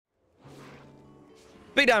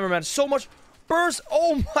Big damage, man. So much burst.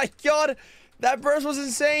 Oh my god. That burst was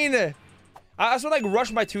insane. I also like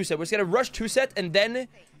rush my 2-set. We're just gonna rush 2-set and then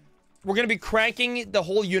we're gonna be cranking the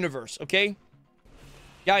whole universe, okay?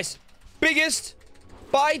 Guys, biggest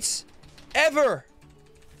bites ever.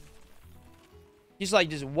 He's like,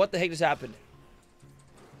 just what the heck just happened?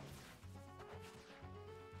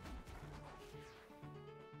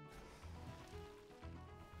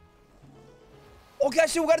 Okay,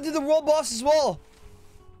 so we gotta do the world boss as well.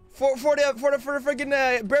 For the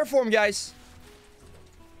freaking bear form, guys.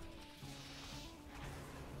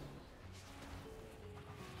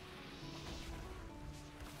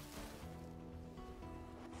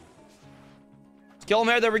 Kill him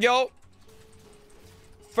here. There we go.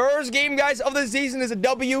 First game, guys, of the season is a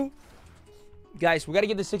W. Guys, we got to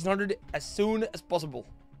get the 600 as soon as possible.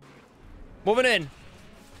 Moving in.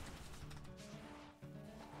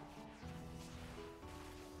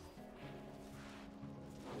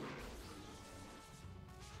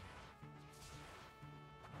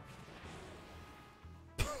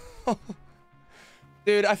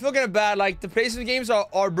 Dude, I feel kind of bad. Like, the placement games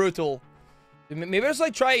are brutal. Maybe I just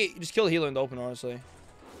like try just kill the healer in the open, honestly.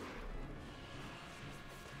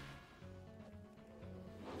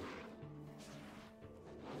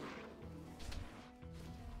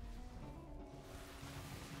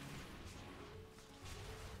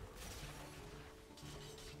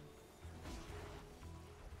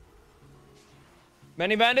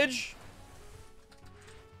 Many bandage.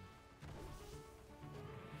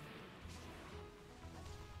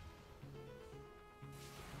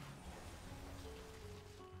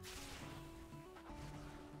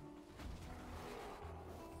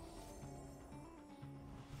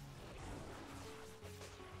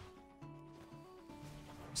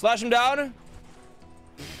 Slash him down.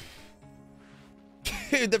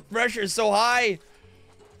 Dude, the pressure is so high.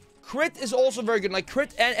 Crit is also very good. Like,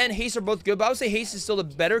 crit and haste are both good. But I would say haste is still the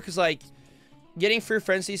better. Because, like, getting free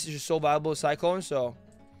frenzies is just so valuable with Cyclone. So,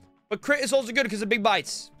 but crit is also good because of big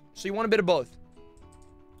bites. So, you want a bit of both.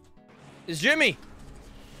 It's Jimmy.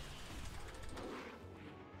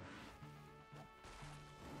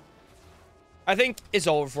 I think it's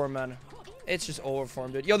over for him, man. It's just over for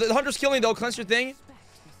him, dude. Yo, the Hunter's killing, though. Cleanse your thing.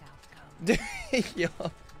 Yo.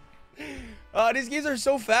 Oh, these games are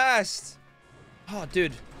so fast. Oh,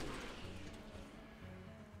 dude.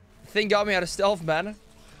 Thing got me out of stealth, man.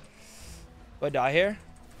 Do I die here?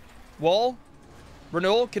 Wall.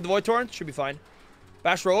 Renewal. Kid the Void Torrent. Should be fine.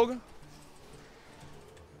 Bash Rogue.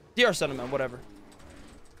 DR Sentiment. Whatever.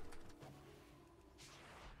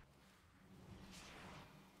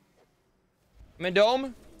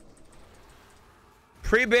 Mid-dome.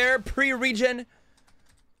 Pre-bear. Pre-regen.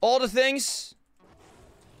 All the things.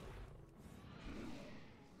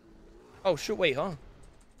 Oh, shoot. Wait, huh?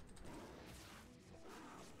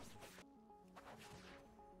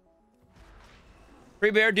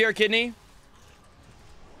 Pre-bear, deer kidney.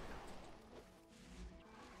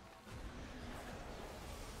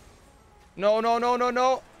 No, no, no, no,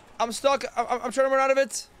 no. I'm stuck. I'm trying to run out of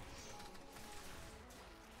it.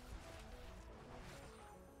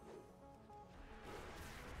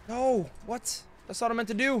 No. What? That's not what I meant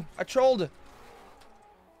to do. I trolled.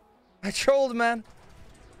 I trolled, man.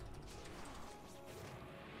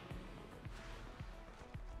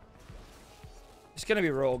 It's gonna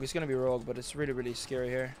be rogue. It's gonna be rogue, but it's really, really scary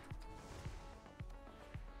here.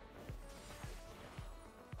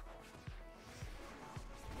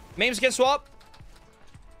 Maim skin swap.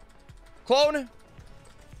 Clone.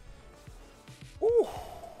 Ooh.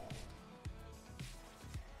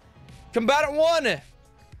 Combatant 1.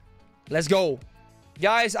 Let's go.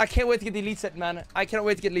 Guys, I can't wait to get the elite set, man. I cannot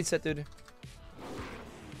wait to get elite set, dude.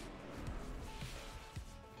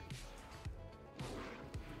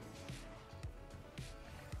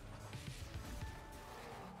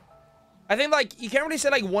 I think, like, you can't really say,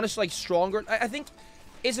 like, one is, like, stronger. I think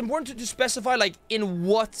it's important to specify, like, in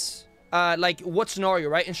what, what scenario,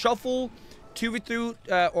 right? In Shuffle,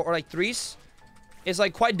 2v2, or, like, 3s, it's,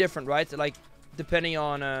 like, quite different, right? Like, depending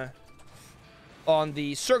on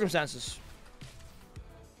the circumstances.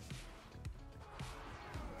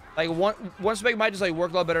 Like, one spec might just, like,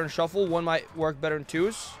 work a lot better in Shuffle. One might work better in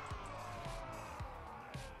 2s.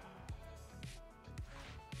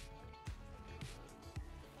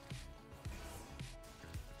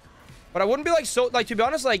 But I wouldn't be like so like, to be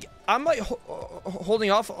honest, like I'm like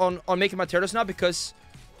holding off on making my tier list now because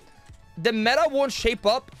the meta won't shape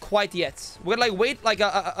up quite yet. We're gonna like wait like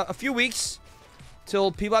a few weeks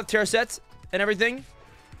till people have tier sets and everything,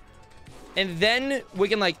 and then we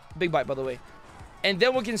can like big bite, by the way, and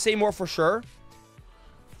then we can say more for sure.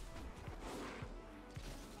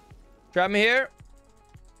 Trap me here.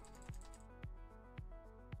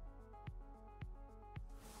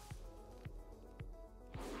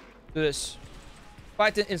 Do this.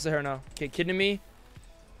 Fight the insta here now. Okay, kidding me?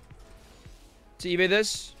 To evade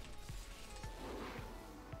this.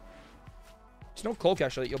 There's no cloak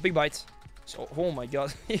actually. Yo, big bites. So, oh my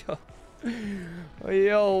god. Yo.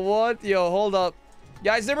 Yo, what? Yo, hold up.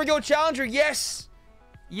 Guys, there we go. Challenger. Yes.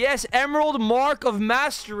 Yes, Emerald Mark of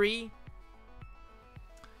Mastery.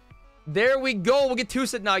 There we go. We'll get 2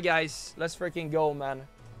 set now, guys. Let's freaking go, man.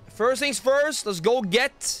 First things first, let's go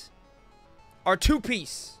get our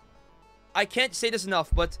 2-piece. I can't say this enough,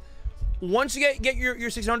 but once you get your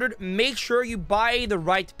 600, make sure you buy the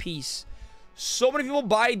right piece. So many people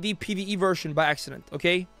buy the PvE version by accident,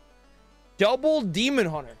 okay? Double Demon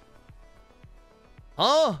Hunter.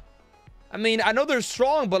 Huh? I mean, I know they're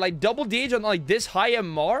strong, but like double DH on like this high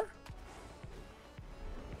MR?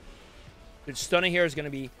 Dude, stunning here is going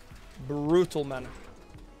to be brutal, man.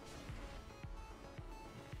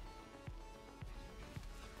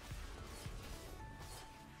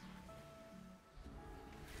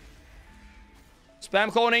 Spam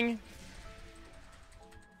cloning.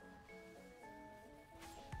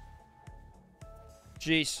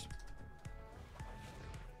 Jeez.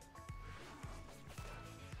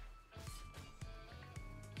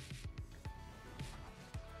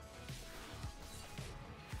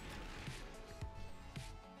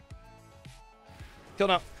 Kill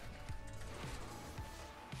now.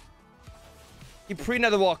 You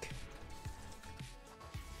pre-nether walk.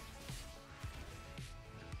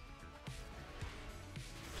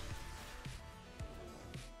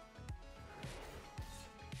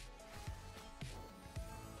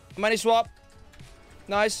 Money swap.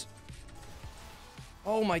 Nice.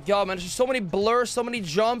 Oh my god, man. There's just so many blurs, so many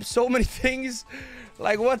jumps, so many things.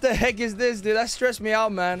 Like, what the heck is this, dude? That stressed me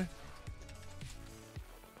out, man.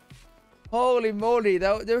 Holy moly.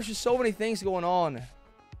 There's just so many things going on.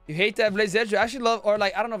 You hate that Blaze Edge? I actually love, or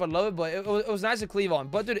like, I don't know if I love it, but it was nice to cleave on.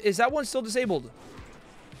 But, dude, is that one still disabled?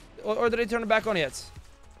 Or did they turn it back on yet?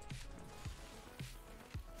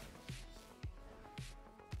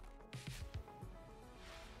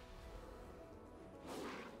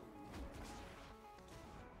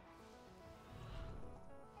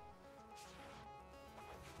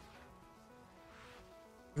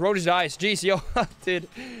 Road is ice. Jeez, yo. Dude.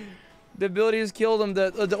 The ability has killed him.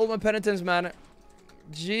 The ultimate penitence, man.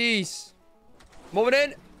 Jeez. Moving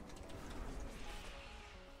in.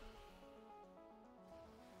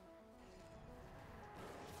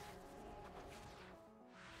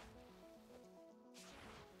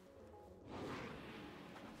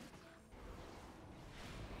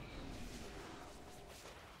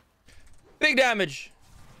 Big damage.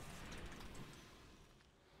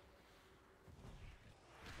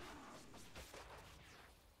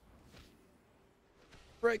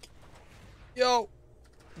 Break. Yo.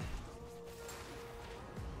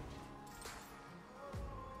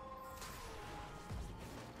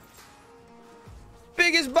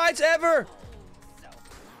 Biggest bites ever. So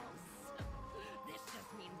close. This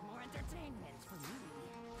just means more entertainment for me.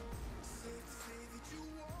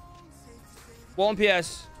 1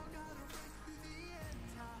 PS.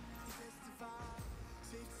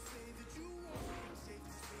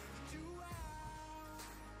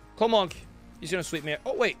 Come on. He's gonna sweep me.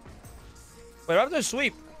 Oh, wait. Wait, I have to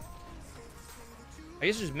sweep. I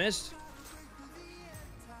guess I just missed.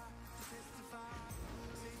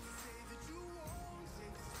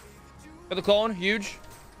 Got the clone. Huge.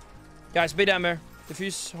 Guys, big down there.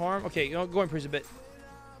 Diffuse harm. Okay, you know, go and freeze a bit.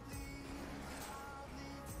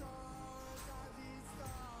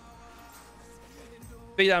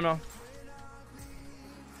 Big down now.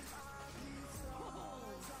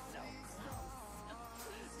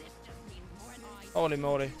 Holy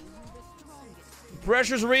moly. The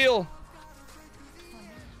pressure's real.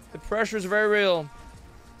 The pressure's very real.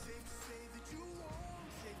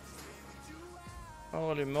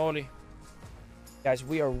 Holy moly. Guys,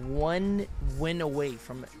 we are 1 win away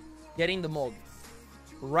from getting the mold.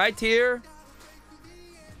 Right here.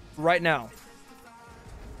 Right now.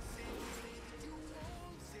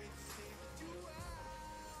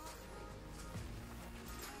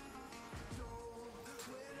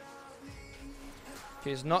 Okay,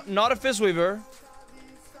 he's not a Fistweaver.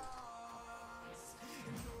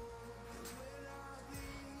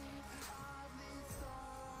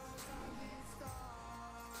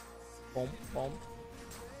 Boom, boom.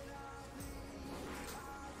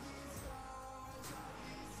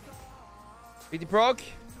 Beat the proc.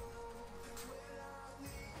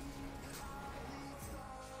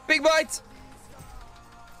 Big bite.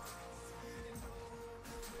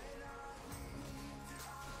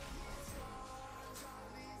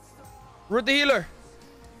 Root the healer.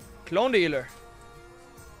 Clone the healer.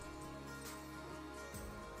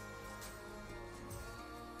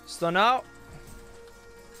 done now.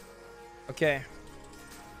 Okay.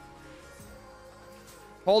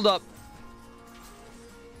 Hold up.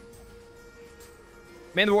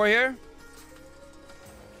 Main the war here.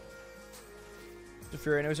 The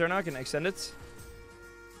Fury knows right now. Can extend it.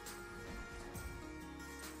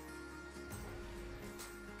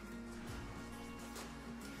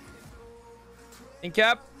 In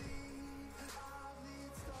cap.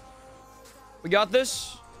 We got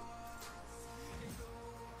this.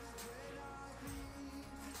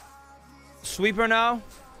 Sweeper now.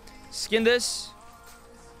 Skin this.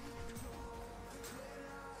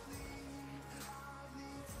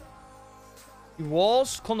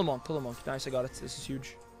 Walls. Kill the monk. Kill the monk. Nice, I got it. This is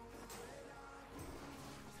huge.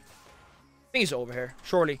 I think he's over here.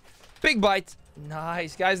 Surely. Big bite.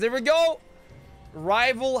 Nice, guys. There we go.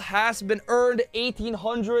 Rival has been earned.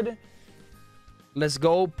 1800. Let's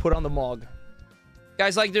go. Put on the Mog.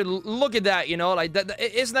 Guys, like, dude, look at that, you know? Like,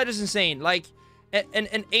 isn't that just insane? Like,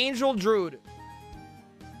 an Angel Druid